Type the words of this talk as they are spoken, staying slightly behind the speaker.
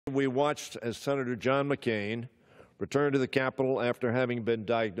we watched as Senator John McCain returned to the Capitol after having been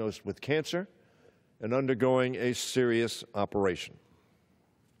diagnosed with cancer and undergoing a serious operation.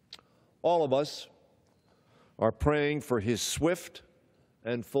 All of us are praying for his swift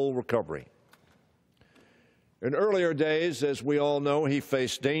and full recovery. In earlier days, as we all know, he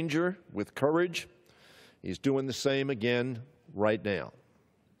faced danger with courage. He's doing the same again right now.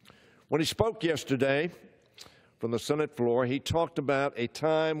 When he spoke yesterday from the Senate floor, he talked about a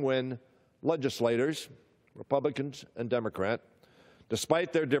time when legislators, Republicans and Democrats,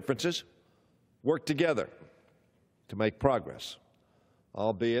 despite their differences, worked together to make progress,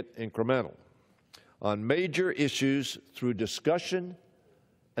 albeit incremental, on major issues through discussion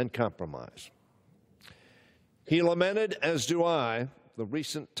and compromise. He lamented, as do I, the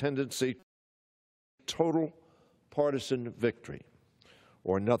recent tendency to total partisan victory,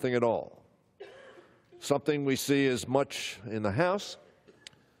 or nothing at all, something we see as much in the House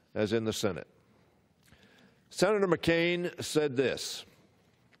as in the Senate. Senator McCain said this,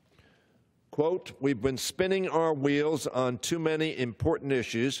 quote, "We've been spinning our wheels on too many important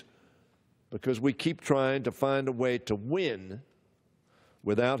issues because we keep trying to find a way to win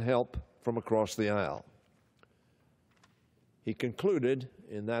without help from across the aisle." He concluded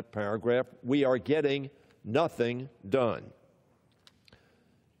in that paragraph, "We are getting nothing done."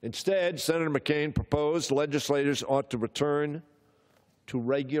 Instead, Senator McCain proposed legislators ought to return to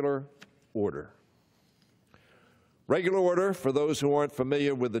regular order. Regular order, for those who aren't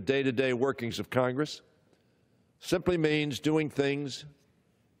familiar with the day-to-day workings of Congress, simply means doing things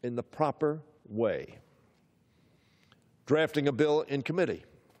in the proper way. Drafting a bill in committee,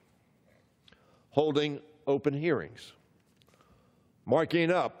 holding open hearings,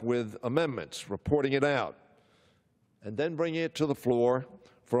 marking up with amendments, reporting it out, and then bringing it to the floor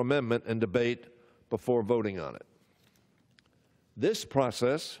for amendment and debate before voting on it. This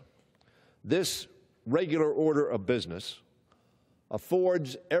process, this regular order of business,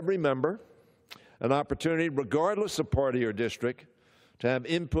 affords every member an opportunity, regardless of party or district, to have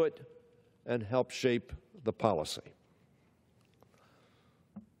input and help shape the policy.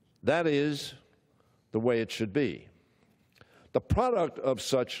 That is the way it should be. The product of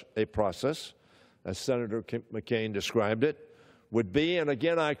such a process, as Senator McCain described it, would be, and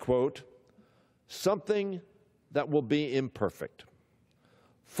again I quote, "something that will be imperfect,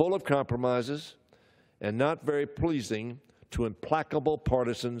 full of compromises, and not very pleasing to implacable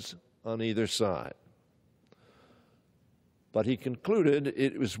partisans on either side." But he concluded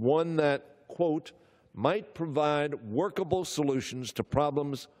it was one that, quote, "might provide workable solutions to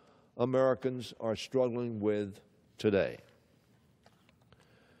problems Americans are struggling with today."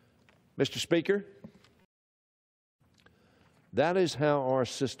 Mr. Speaker, that is how our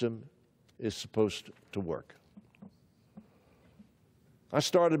system is supposed to work. I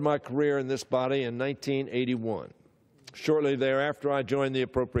started my career in this body in 1981. Shortly thereafter, I joined the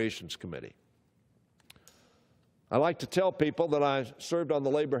Appropriations Committee. I like to tell people that I served on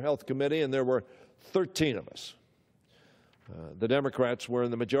the Labor Health Committee, and there were 13 of us. The Democrats were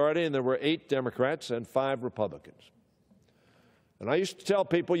in the majority, and there were 8 Democrats and 5 Republicans. And I used to tell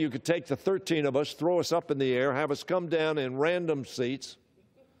people you could take the 13 of us, throw us up in the air, have us come down in random seats,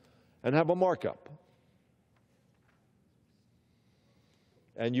 and have a markup.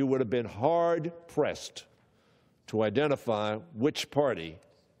 And you would have been hard-pressed to identify which party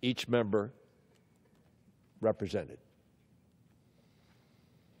each member represented.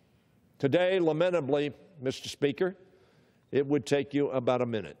 Today, lamentably, Mr. Speaker, it would take you about a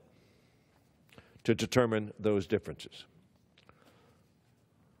minute to determine those differences.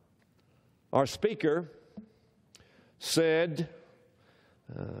 Our Speaker said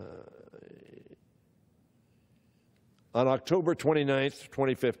on October 29,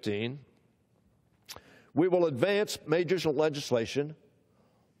 2015, "We will advance major legislation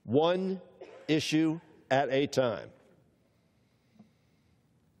one issue at a time."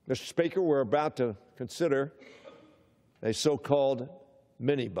 Mr. Speaker, we're about to consider a so-called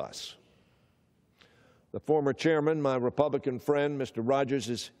minibus. The former chairman, my Republican friend, Mr. Rogers,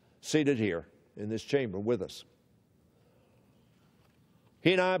 is seated here in this chamber with us.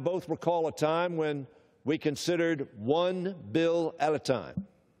 He and I both recall a time when we considered one bill at a time.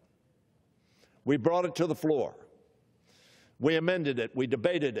 We brought it to the floor. We amended it. We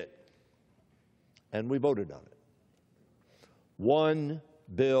debated it. And we voted on it. One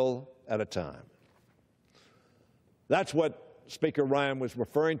bill at a time. That's what Speaker Ryan was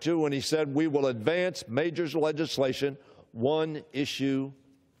referring to when he said we will advance major legislation one issue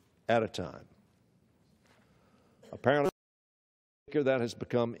at a time. Apparently, that has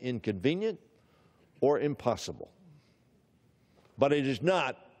become inconvenient or impossible. But it is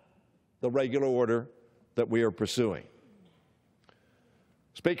not the regular order that we are pursuing.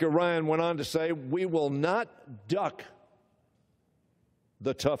 Speaker Ryan went on to say, we will not duck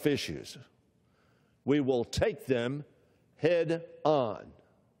the tough issues. We will take them head on.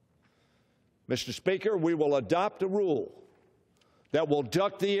 Mr. Speaker, we will adopt a rule that will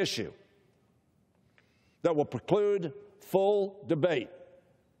duck the issue, that will preclude full debate.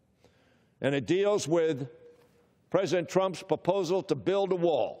 And it deals with President Trump's proposal to build a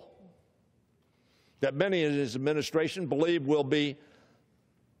wall that many in his administration believe will be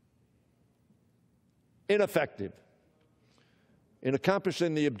ineffective in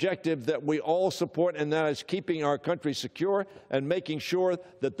accomplishing the objective that we all support, and that is keeping our country secure and making sure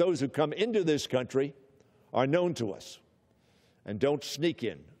that those who come into this country are known to us and don't sneak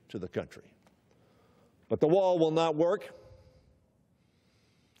in to the country. But the wall will not work,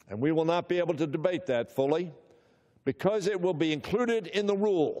 and we will not be able to debate that fully because it will be included in the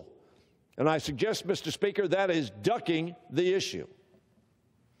rule. And I suggest, Mr. Speaker, that is ducking the issue.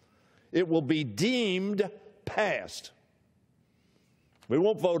 It will be deemed passed. We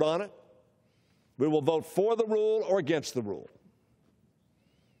won't vote on it. We will vote for the rule or against the rule.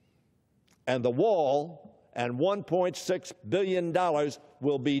 And the wall and $1.6 billion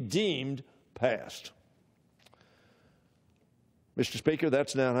will be deemed passed. Mr. Speaker,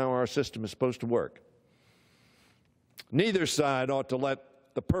 that's not how our system is supposed to work. Neither side ought to let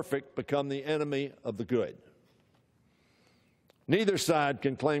the perfect become the enemy of the good. Neither side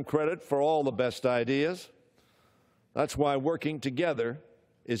can claim credit for all the best ideas. That's why working together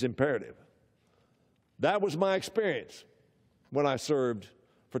is imperative. That was my experience when I served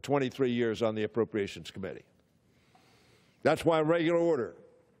for 23 years on the Appropriations Committee. That's why regular order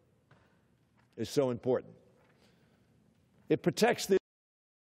is so important. It protects the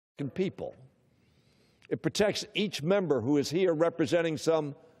American people. It protects each member who is here representing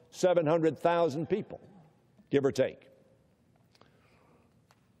some 700,000 people, give or take.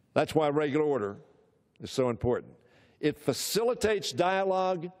 That's why regular order is so important. It facilitates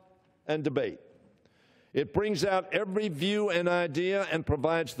dialogue and debate. It brings out every view and idea and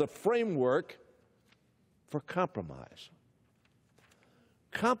provides the framework for compromise.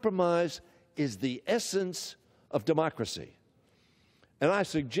 Compromise is the essence of democracy. And I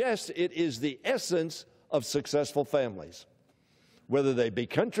suggest it is the essence of successful families, whether they be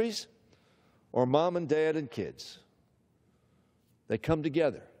countries or mom and dad and kids. They come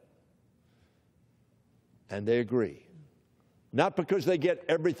together and they agree. Not because they get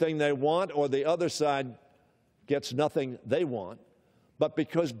everything they want or the other side gets nothing they want, but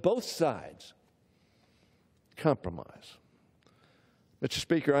because both sides compromise. Mr.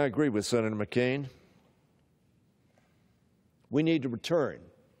 Speaker, I agree with Senator McCain. We need to return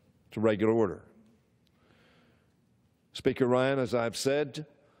to regular order. Speaker Ryan, as I've said,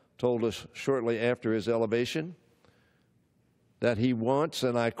 told us shortly after his elevation that he wants,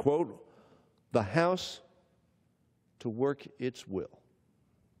 and I quote, the House to work its will.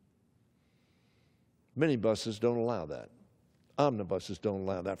 Minibuses don't allow that. Omnibuses don't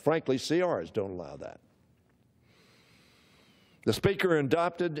allow that. Frankly, CRs don't allow that. The Speaker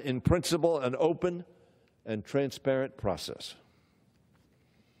adopted in principle an open and transparent process.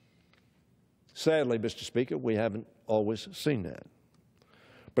 Sadly, Mr. Speaker, we haven't always seen that.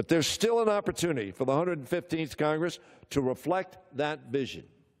 But there's still an opportunity for the 115th Congress to reflect that vision.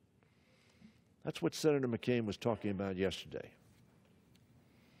 That's what Senator McCain was talking about yesterday.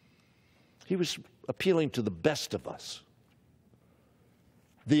 He was appealing to the best of us,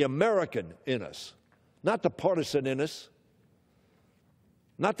 the American in us, not the partisan in us,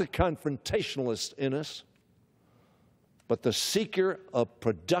 not the confrontationalist in us, but the seeker of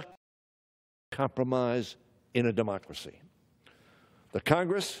productive compromise in a democracy. The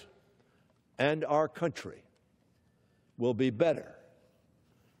Congress and our country will be better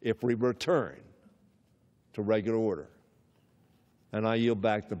if we return to regular order. And I yield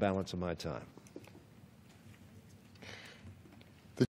back the balance of my time.